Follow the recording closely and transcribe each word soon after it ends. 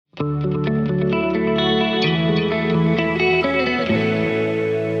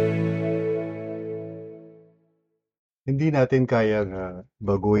Hindi natin kayang,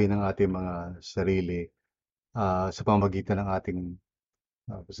 baguhin ang ating mga sarili, sa pamamagitan ng ating,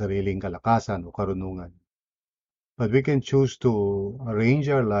 sariling kalakasan o karunungan. But we can choose to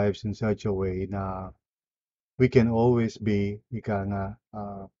arrange our lives in such a way na we can always be, ika nga,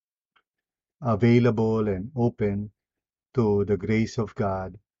 available and open to the grace of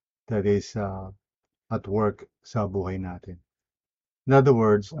God that is, at work sa buhay natin. In other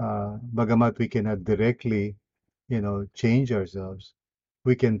words, bagamat we cannot directly, change ourselves,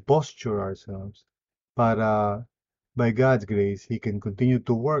 we can posture ourselves para by God's grace, He can continue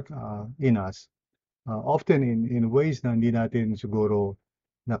to work in us, often in ways na hindi natin siguro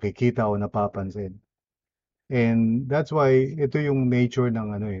nakikita o napapansin. And that's why ito yung nature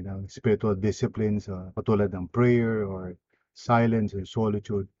ng ano ng spiritual disciplines, katulad ng prayer or silence or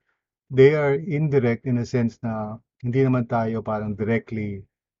solitude. They are indirect in a sense na hindi naman tayo parang directly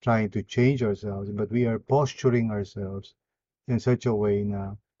trying to change ourselves, but we are posturing ourselves in such a way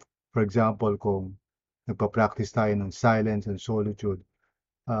na, for example, kung nagpa-practice tayo ng silence and solitude,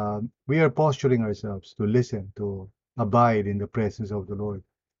 we are posturing ourselves to listen, to abide in the presence of the Lord.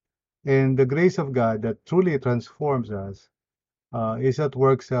 And the grace of God that truly transforms us is at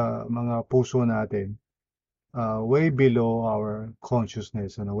work sa mga puso natin, way below our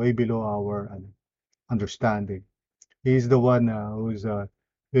consciousness and way below our understanding. He is the one who's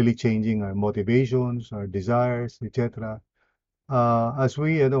really changing our motivations, our desires, etc. As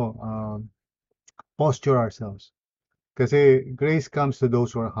we, posture ourselves. Kasi grace comes to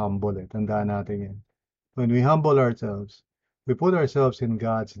those who are humble. Tandaan natin yan. When we humble ourselves, we put ourselves in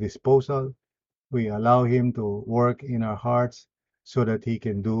God's disposal. We allow Him to work in our hearts so that He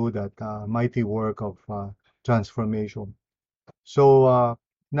can do that mighty work of transformation. So,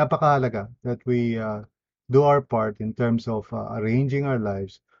 napakahalaga that we do our part in terms of arranging our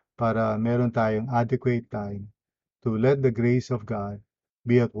lives para meron tayong adequate time to let the grace of God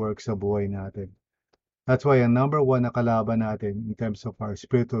be at work sa buhay natin. That's why ang number one na kalaban natin in terms of our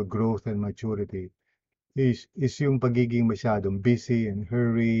spiritual growth and maturity is yung pagiging masyadong busy and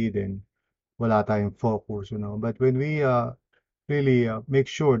hurried and wala tayong focus, But when we really make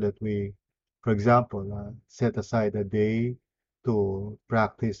sure that we, for example, set aside a day to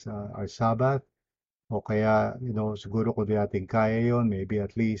practice our Sabbath, o kaya, siguro kung di natin kaya yon, maybe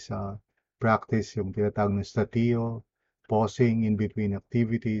at least practice yung tinatawag na statio, pausing in between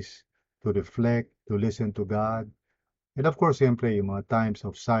activities to reflect, to listen to God. And of course, siyempre, yung mga times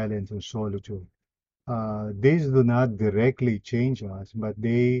of silence and solitude. These do not directly change us, but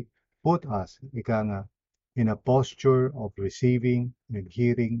they put us, ika nga, in a posture of receiving and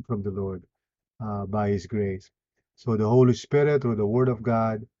hearing from the Lord by His grace. So the Holy Spirit through the Word of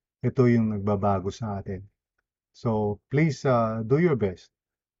God, ito yung nagbabago sa atin. So please do your best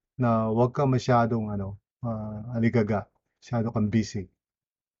na huwag kang masyadong aligaga, masyado kang busy.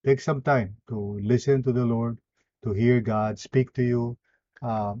 Take some time to listen to the Lord, to hear God speak to you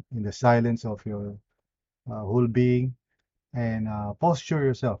in the silence of your whole being, and posture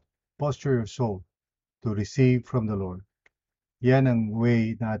yourself, posture your soul to receive from the Lord. Yan ang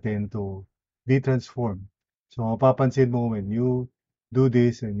way natin to be transformed. So mapapansin mo when you do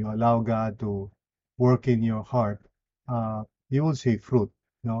this and you allow God to work in your heart, you will see fruit,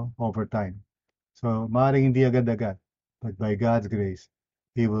 over time. So maaaring hindi agad-agad, but by God's grace,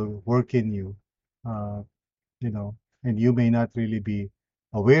 He will work in you, uh, and you may not really be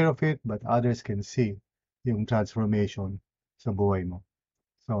aware of it, but others can see yung transformation sa buhay mo.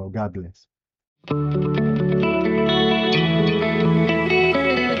 So God bless.